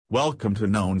Welcome to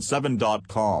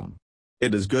Known7.com.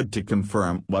 It is good to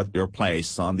confirm what your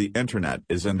place on the internet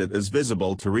is and it is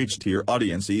visible to reach to your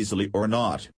audience easily or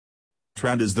not.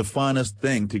 Trend is the finest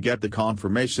thing to get the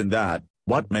confirmation that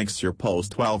what makes your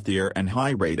post wealthier and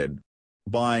high rated.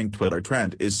 Buying Twitter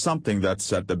trend is something that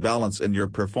set the balance in your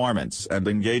performance and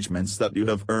engagements that you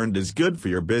have earned is good for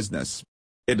your business.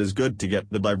 It is good to get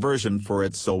the diversion for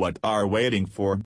it, so what are waiting for?